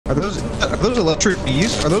Are those electric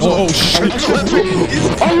bees? Are those shit. electric bees?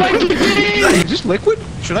 Electric bees! Is this liquid?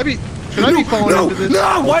 Should I be falling into this?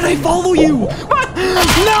 No! Why'd I follow you? What?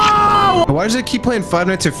 No! Why does it keep playing Five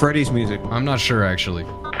Nights at Freddy's music? I'm not sure, actually.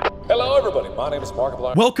 Hello, everybody. My name is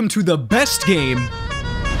Markiplier. Welcome to the best game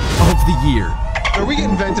of the year. Are we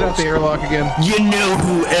getting vented out the airlock again? You know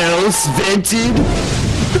who else vented?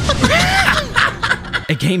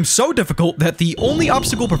 A game so difficult that the only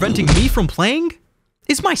obstacle preventing me from playing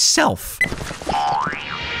is myself.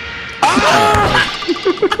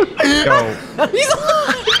 Yo. He's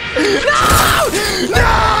alive! No!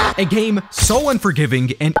 No! A game so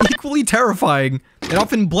unforgiving and equally terrifying, it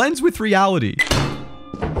often blends with reality.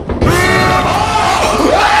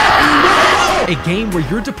 A game where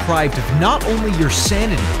you're deprived of not only your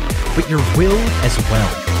sanity, but your will as well.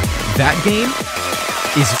 That game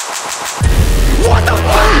is... What the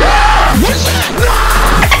fuck?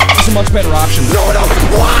 It's a much better option. No,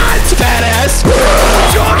 what? Badass!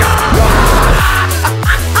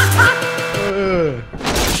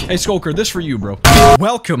 Hey, Skullker, this for you, bro.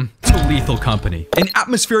 Welcome to Lethal Company, an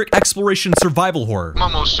atmospheric exploration survival horror. I'm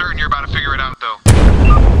almost certain you're about to figure it out, though.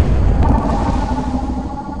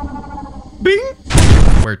 Bing!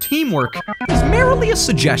 Where teamwork is merely a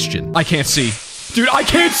suggestion. I can't see. Dude, I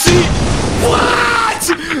can't see!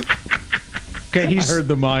 What?! Okay, I heard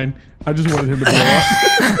the mine. I just wanted him to blow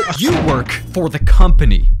up. You work for the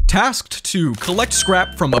company, tasked to collect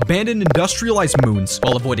scrap from abandoned industrialized moons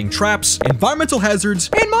while avoiding traps, environmental hazards,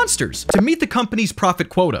 and monsters to meet the company's profit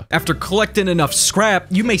quota. After collecting enough scrap,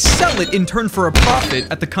 you may sell it in turn for a profit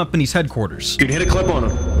at the company's headquarters. Dude, hit a clip on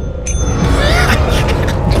him.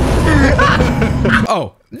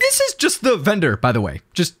 Oh, this is just the vendor, by the way.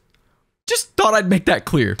 Just thought I'd make that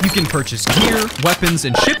clear. You can purchase gear, weapons,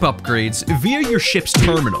 and ship upgrades via your ship's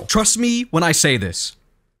terminal. Trust me when I say this.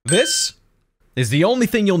 This is the only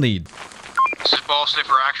thing you'll need. This is ball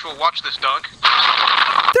sniffer actual. Watch this dunk.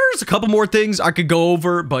 There's a couple more things I could go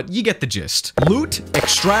over, but you get the gist. Loot,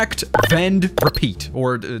 extract, vend, repeat,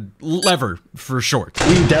 or lever for short.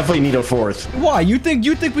 We definitely need a fourth. Why? You think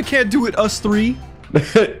we can't do it, us three?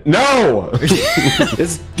 No!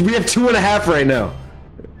 We have 2.5 right now.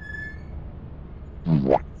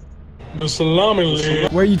 Salami.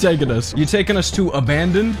 Where are you taking us? You taking us to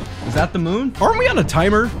Abandoned? Is that the moon? Aren't we on a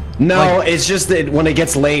timer? No, Like- it's just that when it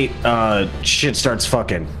gets late, shit starts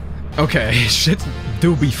fucking. Okay, shit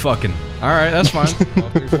do be fucking. Alright, that's fine. Well,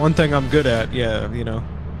 there's one thing I'm good at, yeah, you know.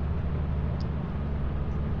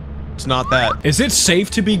 It's not that. Is it safe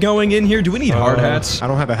to be going in here? Do we need hard hats? I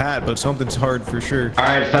don't have a hat, but something's hard for sure.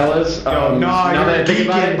 Alright, fellas. no, now you're that I think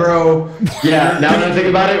about it, bro. Yeah, now that I think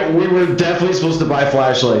about it, we were definitely supposed to buy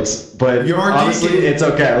flashlights. But You are honestly, geeking. it's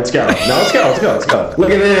okay. Let's go. No, let's go. Look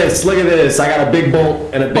at this. Look at this. I got a big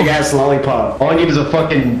bolt and a big ass lollipop. All I need is a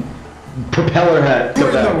fucking propeller hat. You're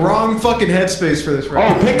in the wrong fucking headspace for this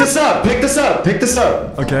right Oh, pick this up. Pick this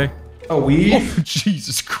up. Okay. A weave? Oh,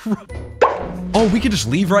 Jesus Christ. Oh, we can just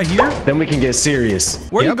leave right here? Then we can get serious.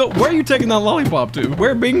 Where you go? Where are you taking that lollipop to?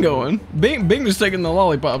 Where Bing going? Bing is taking the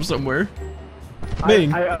lollipop somewhere.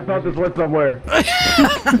 Bing. I thought this went somewhere.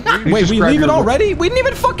 Wait, we leave it already? We didn't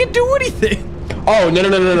even fucking do anything. Oh,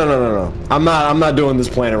 no. I'm not doing this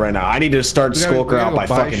planet right now. I need to start We gotta Skullker out go by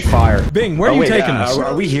buy fucking shit. fire. Bing, where are you wait, taking us?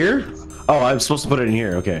 Are we here? Oh, I'm supposed to put it in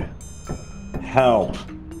here. Okay. Help.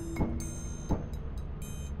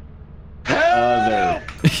 Other.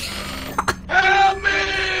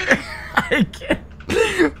 I can't.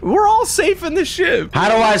 We're all safe in the ship. How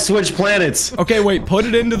do I switch planets? Okay, wait, put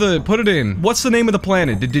it in. What's the name of the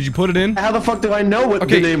planet? Did you put it in? How the fuck do I know what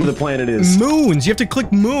Okay, the name of the planet is? Moons. You have to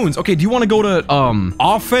click moons. Okay, do you want to go to,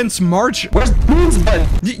 offense march? Where's the moons button?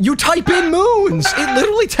 You type in moons. It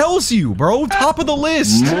literally tells you, bro. Top of the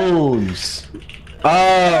list. Moons.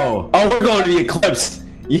 Oh, we're going to the eclipse.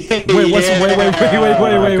 Yeah. Wait,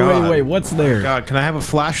 wait. What's there? God, can I have a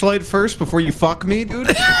flashlight first before you fuck me, dude?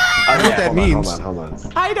 I know what that means. Hold on.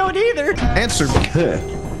 I don't either. Answer me.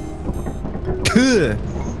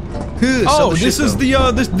 Oh, this is the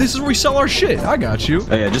this is where we sell our shit. I got you.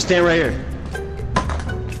 Oh yeah, just stand right here.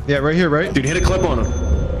 Yeah, right here, right? Dude, hit a clip on him.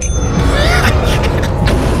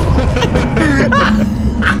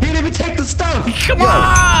 He didn't even take the stuff. Come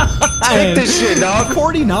on. Take this shit, dog.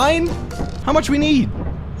 49? How much we need?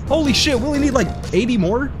 Holy shit, we only need like 80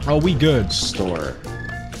 more? Oh, we good. Store.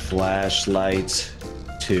 Flashlight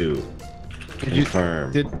 2.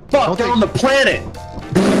 Confirm. Did Fuck, they're on the planet.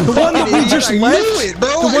 The one that we just left? The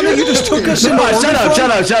one that you just took us in? Shut up, shut up,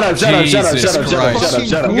 shut up, shut up, shut up, Jesus shut up, shut up, Christ. shut up,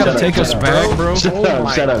 shut up. You gotta take us back, bro. Shut up,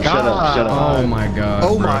 shut up, shut up, shut up. Oh my god.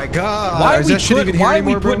 Oh bro. my god. Why Is that shit even here are we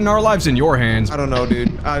anymore, bro? putting our lives in your hands? I don't know, dude.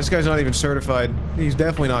 This guy's not even certified. He's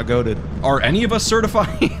definitely not goated. Are any of us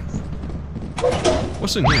certified?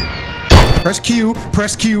 What's in here? Press Q,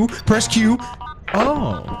 press Q, press Q.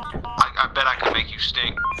 Oh. I bet I can make you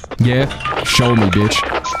stink. Yeah. Show me, bitch.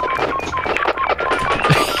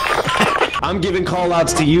 I'm giving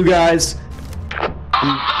call-outs to you guys.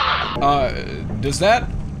 Does that?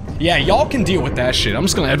 Yeah, y'all can deal with that shit. I'm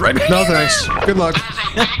just gonna head right back. No thanks. Good luck. There's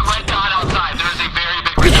a big red dot outside. There's a very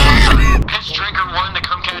big red dot outside. Pitch drinker 1 to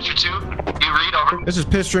come catch you 2. You read over. This is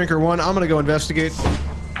Piss Drinker 1. I'm gonna go investigate.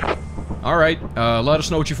 Alright, let us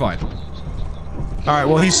know what you find. Alright,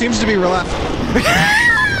 well, he seems to be relaxed.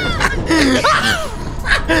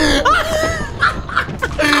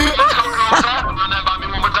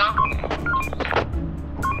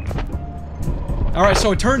 Alright,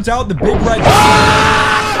 so it turns out the big red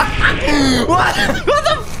What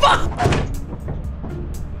the fuck?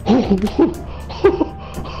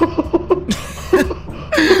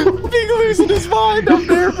 Big losing his mind up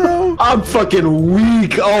there, bro. I'm fucking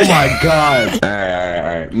weak. Oh my god.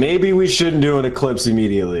 Alright. Maybe we shouldn't do an eclipse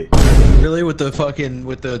immediately. Really? With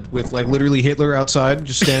like literally Hitler outside,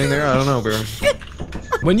 just standing there? I don't know, bro.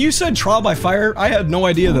 When you said trial by fire, I had no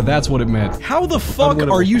idea that that's what it meant. How the fuck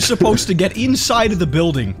are you supposed to get inside of the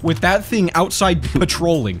building with that thing outside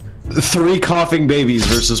patrolling? 3 coughing babies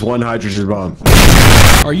versus 1 hydrogen bomb.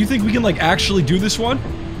 Are you think we can, like, actually do this one?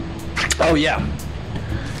 Oh yeah.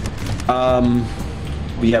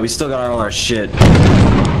 Yeah, we still got all our shit.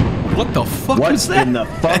 What the fuck What was that? in the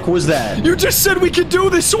fuck was that? You just said we could do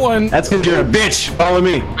this one! That's because you're a bitch. Follow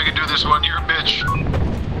me. We can do this one. You're a bitch.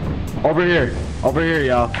 Over here. Over here,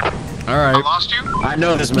 y'all. I Alright. lost you? I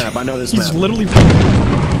know this map. I know this He's map. literally...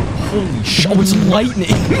 Holy shit. Oh, it's lightning!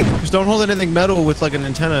 Just don't hold anything metal with like an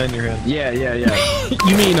antenna in your hand. Yeah.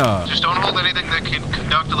 You mean, Just don't hold anything that can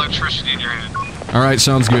conduct electricity in your hand. Alright,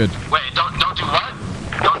 sounds good. Wait, don't do what?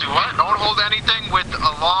 Don't do what? Don't hold anything with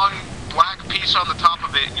a long black piece on the top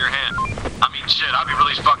of it in your hand. I mean, shit, I'd be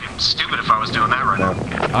really fucking stupid if I was doing that right now.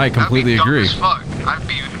 I completely That'd be agree. dumb as fuck. I'd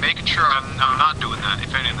be making sure I'm not doing that,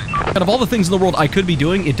 if anything. Out of all the things in the world I could be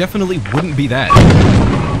doing, it definitely wouldn't be that.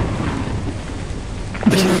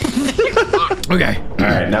 Okay.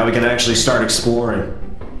 Alright, now we can actually start exploring.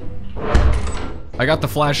 I got the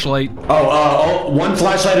flashlight. Oh, 1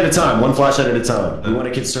 flashlight at a time. 1 flashlight at a time. We want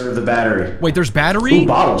to conserve the battery. Wait, there's battery? Ooh,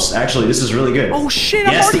 bottles. Actually, this is really good. Oh shit,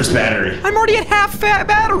 Yes, there's battery. I'm already at half fat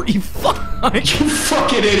battery. Fuck. You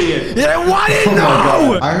fucking idiot. Yeah, why didn't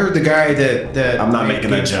God. I heard the guy that I'm not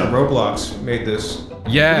making that jump. Roblox made this.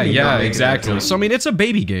 Yeah, Not yeah, making exactly. that So I mean, it's a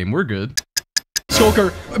baby game. We're good.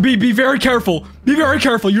 Skullker, be very careful. Be very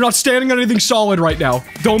careful. You're not standing on anything solid right now.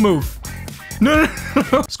 Don't move. No.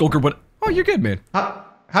 Skullker, what? Oh, you're good, man.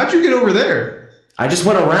 How'd you get over there? I just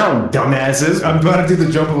went around, dumbasses. I'm about to do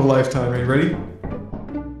the jump of a lifetime. Are you ready?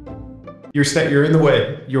 You're in the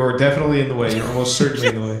way. You're definitely in the way. You're almost certainly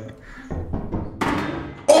in the way.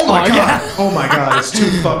 Oh my god! Yeah. Oh my god! It's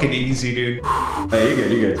too fucking easy, dude. Hey, you're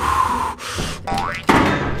good. You're good.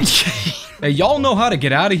 Hey, y'all know how to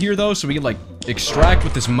get out of here though, so we can like extract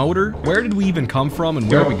with this motor. Where did we even come from, and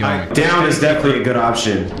where are we going? Down is definitely a good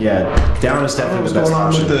option. Yeah, down is definitely the best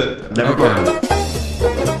option. Never mind.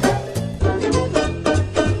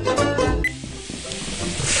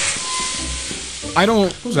 I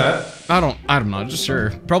don't. Who's that? I'm not just sure.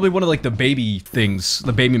 Probably one of like the baby things,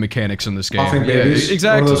 the baby mechanics in this game. Coughing Yeah, babies?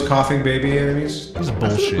 exactly. One of those coughing baby enemies? This is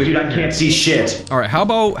bullshit. Dude, I can't see shit. All right, how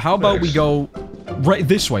about we go right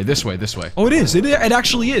this way? Oh, it is. It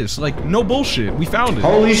actually is. Like no bullshit. We found it.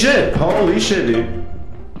 Holy shit, dude.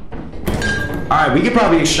 Alright, we could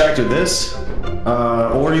probably extract with this.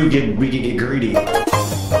 Or we could get greedy.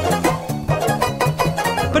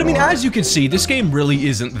 But I mean, as you can see, this game really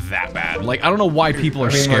isn't that bad. Like, I don't know why people are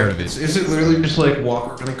scared of it. Is it literally just like walk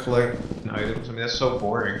around and collect items? I mean, that's so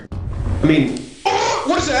boring. I mean, Oh,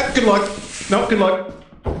 what is that? Good luck. No, good luck.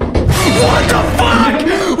 What the fuck?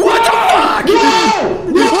 What the fuck?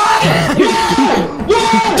 no!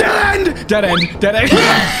 Dead end! Dead end! Dead end!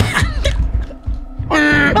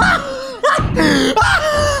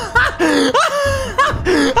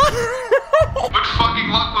 Good fucking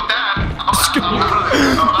luck with that.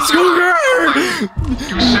 Skullker!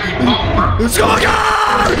 You say no, bro. Skullker!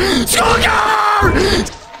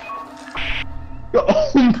 Skullker!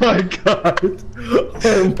 Oh my god.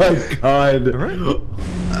 Oh my god.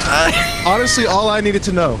 Honestly, all I needed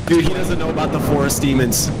to know. Dude, he doesn't know about the forest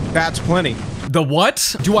demons. That's plenty. The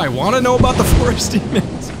what? Do I want to know about the forest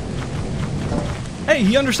demons? Hey,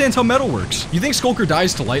 he understands how metal works. You think Skullker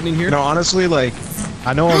dies to lightning here? No, honestly, like,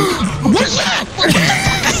 I know I'm... What's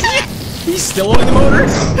that? He's still on the motor?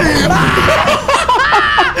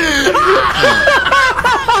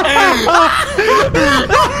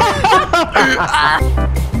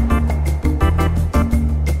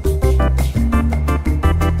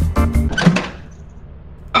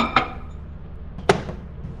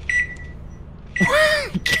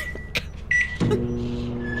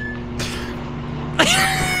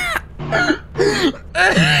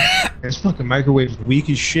 This fucking microwave's weak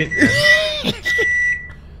as shit, man.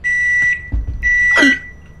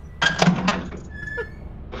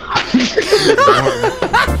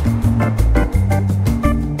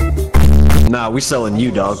 Nah, we selling you,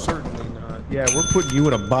 dog. Certainly not. Yeah, we're putting you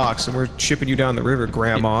in a box and we're shipping you down the river,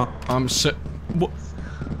 Grandma.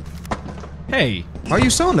 Hey. Why are you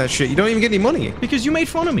selling that shit? You don't even get any money. Because you made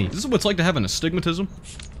fun of me. This is what it's like to have an astigmatism.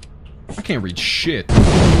 I can't read shit.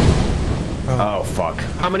 Oh, fuck.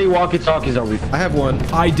 How many walkie-talkies are we? I have one.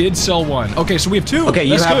 I did sell one. Okay, so we have two. Okay,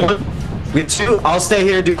 you That's have good. one. We have two. I'll stay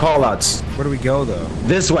here and do call-outs. Where do we go, though?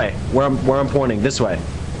 This way, where I'm pointing. This way.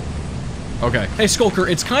 Okay. Hey, Skullker,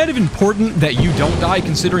 it's kind of important that you don't die,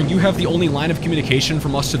 considering you have the only line of communication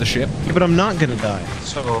from us to the ship. Yeah, but I'm not gonna die,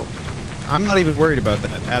 so I'm not even worried about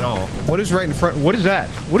that at all. What is right in front? What is that?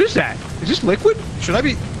 What is that? Is this liquid? Should I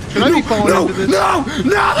be falling into this? No!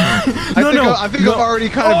 I think I'm already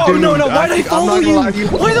kind of doomed. No! Why did I follow you?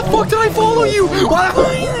 Why the fuck did I follow you? Why?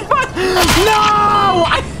 No!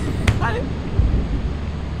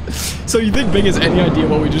 So you think Bing has any idea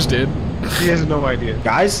what we just did? He has no idea.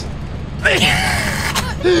 Guys?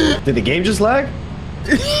 Did the game just lag?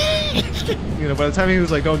 You know, by the time he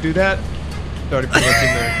was like, "Don't do that," started putting us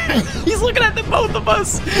in there. He's looking at the both of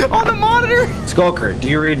us on the monitor. Skullker, do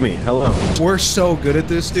you read me? Hello. We're so good at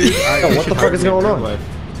this, dude. What the fuck is going on?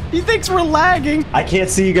 He thinks we're lagging. I can't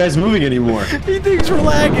see you guys moving anymore. He thinks we're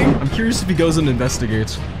lagging. I'm curious if he goes and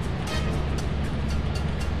investigates.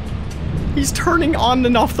 He's turning on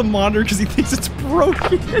and off the monitor because he thinks it's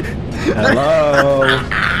broken. Hello.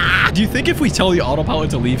 Do you think if we tell the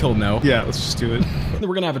autopilot to leave, he'll know? Yeah, let's just do it.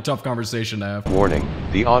 We're gonna have a tough conversation to have. Warning,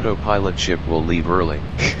 the autopilot ship will leave early.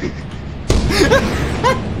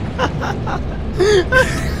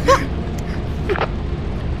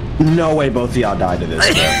 No way both of y'all died to this,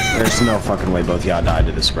 bro. There's no fucking way both of y'all died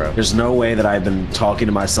to this, bro. There's no way that I've been talking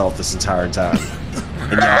to myself this entire time.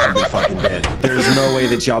 And y'all have been fucking dead. There's no way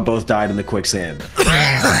that y'all both died in the quicksand.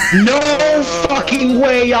 No fucking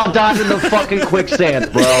way y'all died in the fucking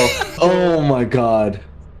quicksand, bro. Oh my god.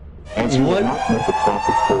 What?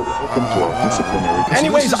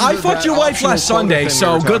 Anyways, I fucked your wife last Sunday,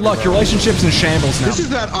 so good luck. Your relationship's in shambles now. This is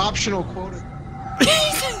that optional quota.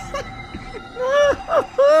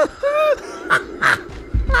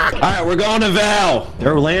 Alright, we're going to Val.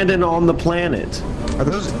 They're landing on the planet. Are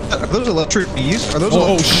those electric bees? Are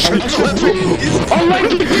those shit. electric bees?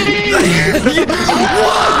 Electric bees!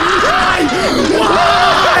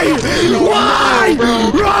 Why?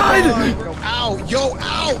 Run! Ow! Yo!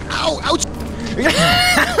 Ow! Ow! Ouch!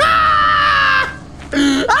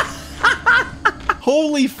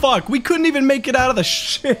 Holy fuck, we couldn't even make it out of the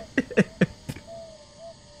ship.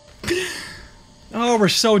 Oh, we're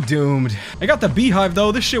so doomed. I got the beehive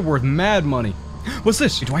though, this shit worth mad money. What's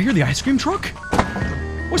this? Do I hear the ice cream truck?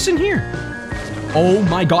 What's in here? Oh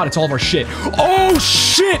my god, it's all of our shit. Oh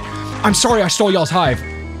shit! I'm sorry I stole y'all's hive.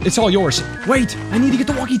 It's all yours. Wait, I need to get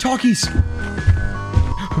the walkie-talkies. What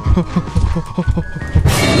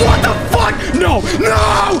the fuck? No!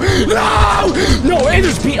 Hey,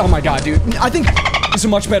 there's bee. Oh my god, dude. I think it's a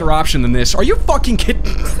much better option than this. Are you fucking kidding?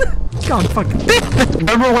 God, fuck.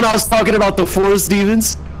 Remember when I was talking about the forest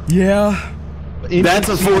demons? Yeah. That's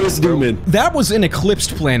a forest demon. That was an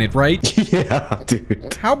eclipsed planet, right? Yeah,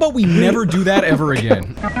 dude. How about we never do that ever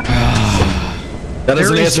again? That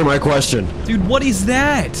doesn't answer my question. Dude, what is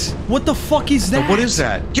that? What the fuck is that? What is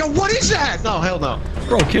that? Yo, what is that? No, hell no.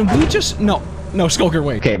 Bro, can we just... No, Skullker,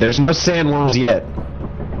 wait. Okay, there's no sandworms yet.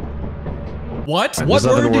 What? What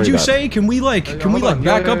word did you say? Can we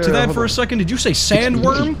back up to that for a second? Did you say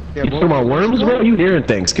sandworm? You talking about worms, bro? You hearing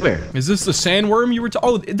things? Come here. Is this the sandworm you were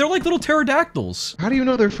Oh, they're like little pterodactyls. How do you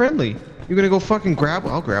know they're friendly? You're gonna go fucking grab?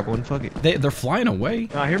 I'll grab one. Fuck it. They're flying away.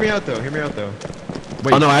 Nah, hear me out though. Hear me out though.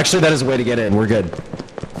 Wait. Oh no, actually, that is a way to get in. We're good.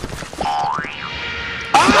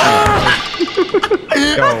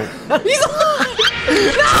 Yo.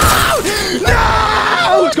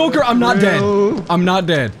 No! Skullker, I'm not dead. I'm not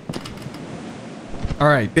dead. All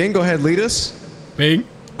right. Bing, go ahead, lead us. Bing.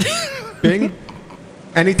 Bing.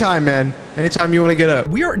 Anytime, man. Anytime you want to get up.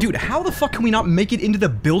 We are, dude, how the fuck can we not make it into the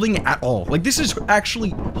building at all? Like, this is actually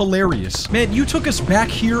hilarious. Man, you took us back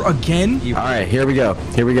here again? All right, here we go.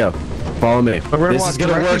 Here we go. Follow me. We're gonna This walk is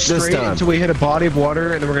gonna directly work this straight time. until we hit a body of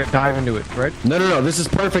water, and then we're gonna dive into it, right? No, no, no. This is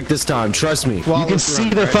perfect this time. Trust me. You can Flawless see run,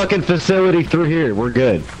 the right? fucking facility through here. We're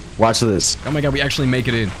good. Watch this. Oh my god, we actually make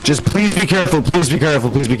it in. Just please be careful. Please be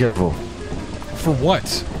careful. Please be careful. For what?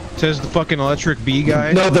 Says the fucking electric bee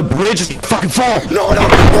guy. No, the bridge is fucking fall. No, no,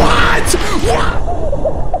 what?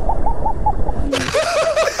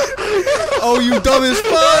 Oh, you dumb as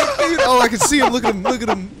fuck, dude. Oh, I can see him. Look at him. Look at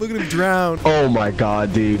him. Look at him drown. Oh my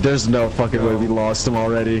god, dude. There's no fucking way we lost him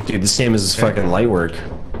already. Dude, this game is fucking light work.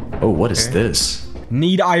 Oh, what is this?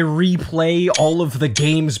 Need I replay all of the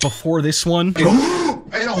games before this one?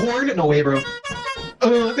 And a horn? No way, bro.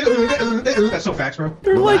 That's so facts, bro.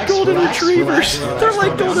 They're like golden retrievers. They're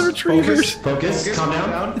like golden retrievers. Focus. Calm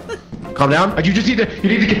down. Calm down. You just need to. You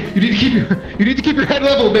need to keep your head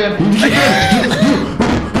level, man.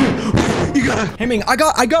 You gotta. Hey, Ming, I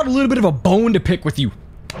got a little bit of a bone to pick with you.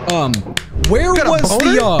 Where got a was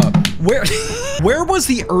boner? where was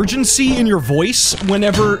the urgency in your voice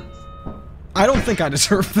whenever? I don't think I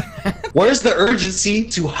deserve that. Where's the urgency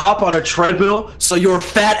to hop on a treadmill so your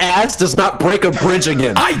fat ass does not break a bridge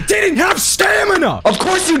again? I didn't have stamina! Of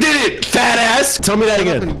course you did it, fat ass! Tell me that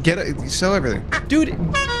again. Get it. Sell everything. Dude,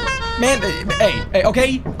 man, hey,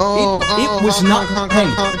 okay? It was not.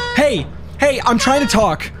 Hey, I'm trying to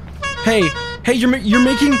talk. Hey, you're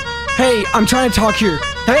making. Hey, I'm trying to talk here.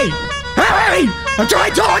 Hey, I'm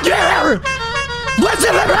trying to talk here!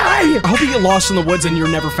 Listen to me! I hope you get lost in the woods and you're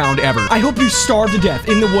never found ever. I hope you starve to death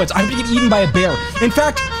in the woods. I hope you get eaten by a bear. In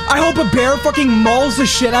fact, I hope a bear fucking mauls the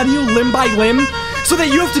shit out of you limb by limb so that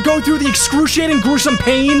you have to go through the excruciating, gruesome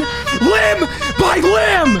pain limb by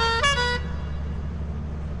limb!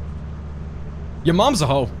 Your mom's a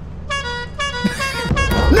hoe.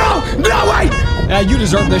 No, wait! You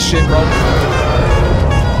deserve this shit, bro.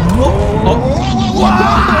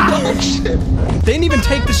 They didn't even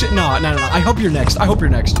take the shit. No. I hope you're next.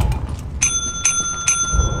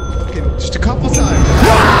 Just a couple times.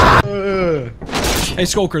 Hey,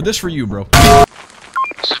 Skullker, this for you, bro.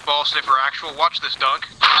 This is Ball Sniffer Actual. Watch this, dunk.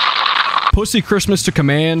 Pussy Christmas to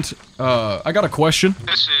command. I got a question.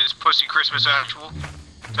 This is Pussy Christmas Actual.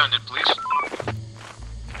 Attendant, please.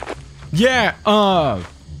 Yeah,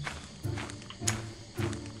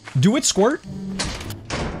 do it squirt?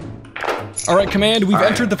 Alright, command, we've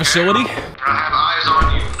entered the facility. I have eyes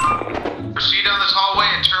on you. Proceed down this hallway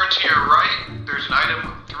and turn to your right. There's an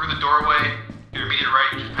item through the doorway. Your immediate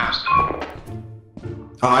right, just past it.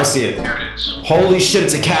 Oh, I see it. There it is. Holy shit,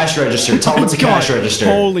 it's a cash register. Tell them it's a cash register.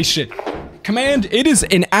 Holy shit. Command, it is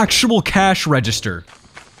an actual cash register.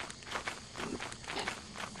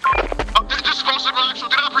 This is Skullker Actual.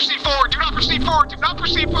 Do not proceed forward. Do not proceed forward. Do not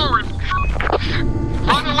proceed forward.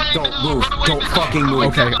 Run away. Don't move. Don't fucking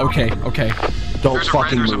move. Okay. Don't There's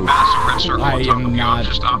fucking a move. massive red circle I on top am of you.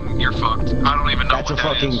 not- You're fucked. I don't even know That's a what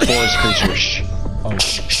that fucking is. forest creature. Shh. Oh.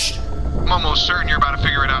 Shh. I'm almost certain you're about to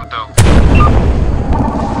figure it out, though.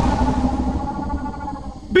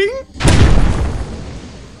 Bing!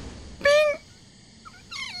 Bing!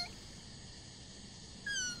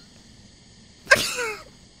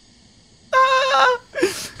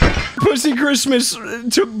 Pussy Christmas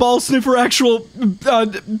to Ball Sniffer Actual.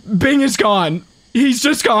 Bing is gone. He's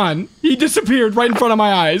just gone. He disappeared right in front of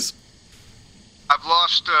my eyes. I've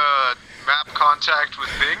lost map contact with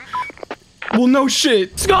Bing. Well, no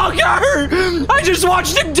shit. Skullker! I just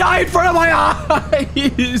watched him die in front of my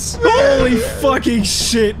eyes! Holy fucking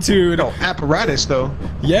shit, dude. No, apparatus, though.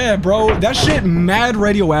 Yeah, bro. That shit mad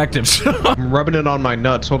radioactive. I'm rubbing it on my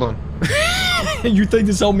nuts. Hold on. You think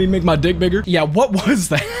this helped me make my dick bigger? Yeah, what was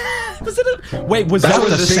that? Was it a... Wait, was that was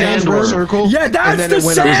the the sandworm circle? Yeah, that's And then the it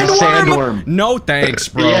went- it was a sandworm! sandworm. No thanks,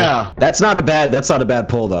 bro. Yeah, that's not a bad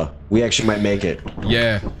pull though. We actually might make it.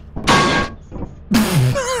 Yeah.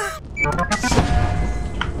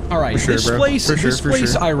 Alright, For sure, this bro. place, For sure, this for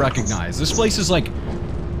place sure. I recognize. This place is like...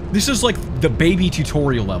 This is like the baby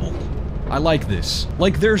tutorial level. I like this.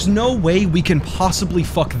 Like, there's no way we can possibly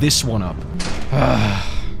fuck this one up.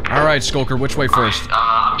 Alright, Skullker, which way first?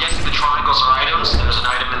 I'm guessing the triangles are items. There's an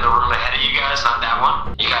item in the room ahead of you guys, not that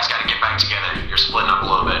one. You guys gotta get back together. You're splitting up a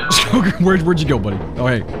little bit. Skullker, where'd you go, buddy? Oh,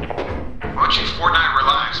 hey. Why don't you Fortnite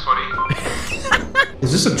relax, buddy?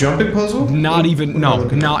 Is this a jumping puzzle? Not even, no,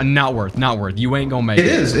 not worth. You ain't gonna make it.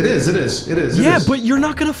 It is. Yeah, but you're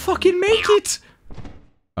not gonna fucking make it!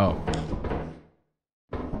 Oh.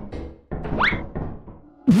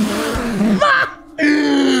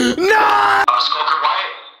 No! Skullker, why?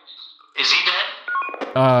 Is he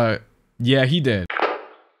dead? Yeah, he did.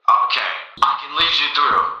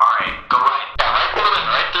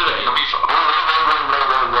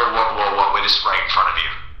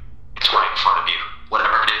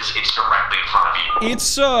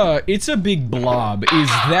 It's a big blob. Is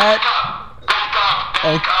that? Back up.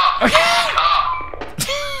 Get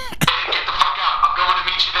the fuck out. I'm going to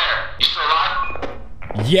meet you there. You still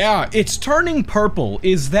alive? Yeah, it's turning purple.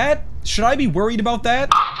 Is that? Should I be worried about that?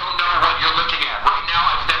 I don't know what you're looking at. Right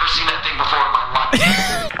now, I've never seen that thing before in my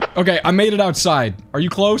life. Okay, I made it outside. Are you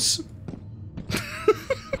close?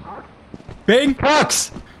 Bing?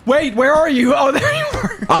 Tux! Wait, where are you? Oh, there you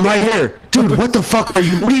are. I'm right here. Dude, what the fuck are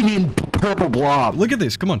you? What do you mean purple blob? Look at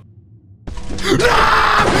this. Come on.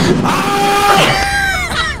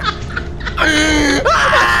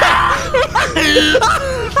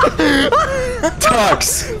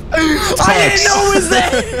 Tux! I didn't know it was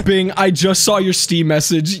that! Bing, I just saw your Steam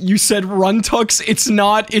message. You said run, Tux. It's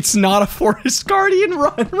not a forest guardian.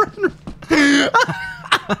 Run.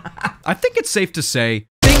 I think it's safe to say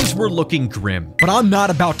things were looking grim, but I'm not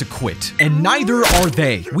about to quit, and neither are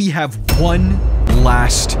they. We have one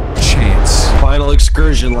last chance. Final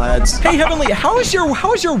excursion, lads. Hey, Heavenly, how is your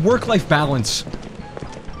work-life balance?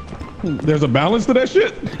 There's a balance to that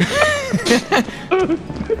shit?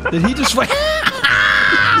 Did he just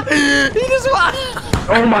He just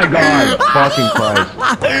Oh my god. Fucking Christ.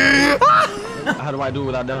 How do I do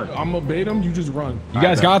what I done? I'm gonna bait him, you just run. You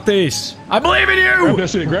guys got this. I believe in Grab you! that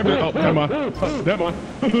shit, grab it. Oh, never mind. Never mind.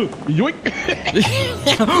 Yoink.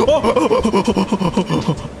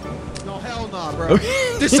 No, hell nah, bro.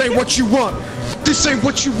 This ain't what you want. This ain't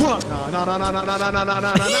what you want. No.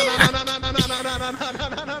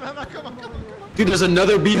 Come on. Dude, there's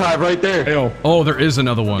another beehive right there. Hell. Oh, there is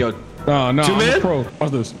another one. Yo, No, I'm a man? pro.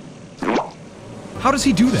 Watch this. How does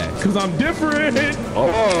he do that? Cause I'm different.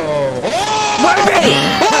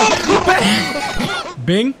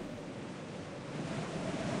 Bing?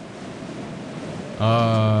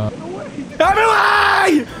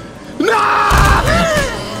 Emily! No!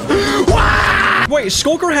 Wait,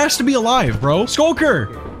 Skullker has to be alive, bro.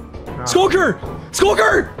 Skullker! Skullker!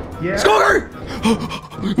 Skullker! Yeah. Skullker!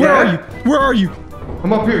 Where are you? Where are you?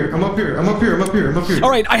 I'm up here. All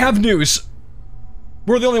right, I have news.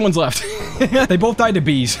 We're the only ones left. They both died to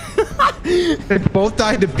bees. They both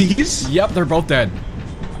died to bees? Yep, they're both dead.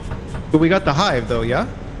 But we got the hive, though, yeah?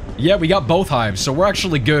 Yeah, we got both hives, so we're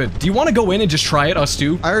actually good. Do you want to go in and just try it, us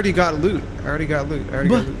two? I already got loot.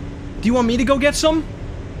 Do you want me to go get some?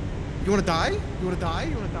 You wanna die?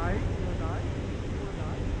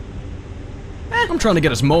 I'm trying to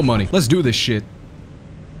get us more money. Let's do this shit.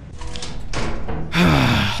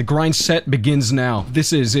 The grind set begins now.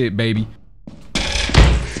 This is it, baby.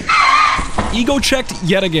 Ego checked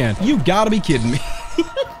yet again. You gotta be kidding me.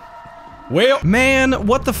 Well, man,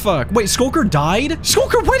 what the fuck? Wait, Skullker died?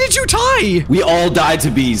 Skullker, why did you die? We all died to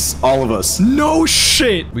bees. All of us. No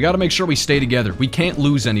shit. We gotta make sure we stay together. We can't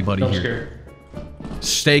lose anybody here.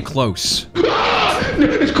 Stay close.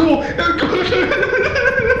 It's cool.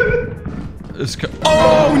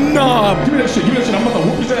 Oh, no! Give me that shit. I'm about to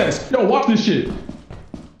whoop his ass. Yo, watch this shit.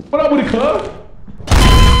 What up with the club?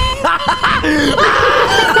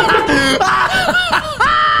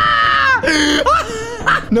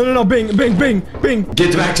 No, Bing.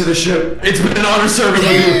 Get back to the ship. It's been an honor serving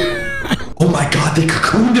with you. Oh my god, they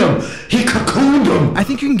cocooned him. He cocooned him. I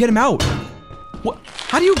think you can get him out. What?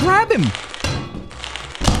 How do you grab him?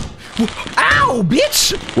 Ow,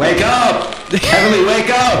 bitch! Wake up. Heavenly, wake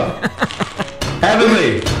up.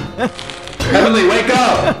 Heavenly, wake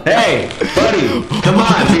up. Hey, buddy, come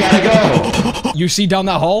on, we gotta go. You see down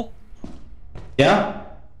that hall? Yeah?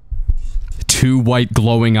 Two white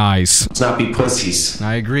glowing eyes. Let's not be pussies.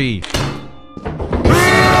 I agree.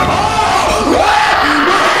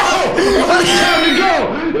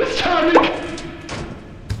 It's time to go.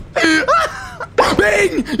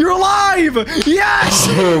 Bing! You're alive! Yes!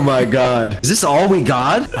 Oh my god. Is this all we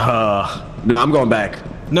got? No, I'm going back.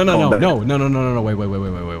 No, wait.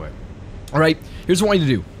 All right, here's what I want you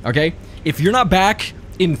to do, okay? If you're not back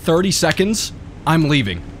in 30 seconds, I'm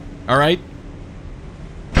leaving, all right?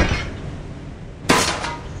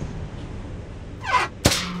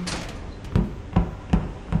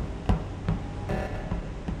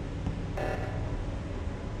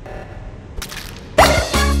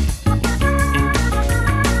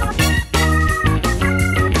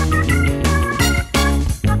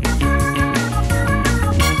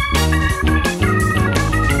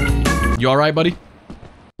 You all right, buddy?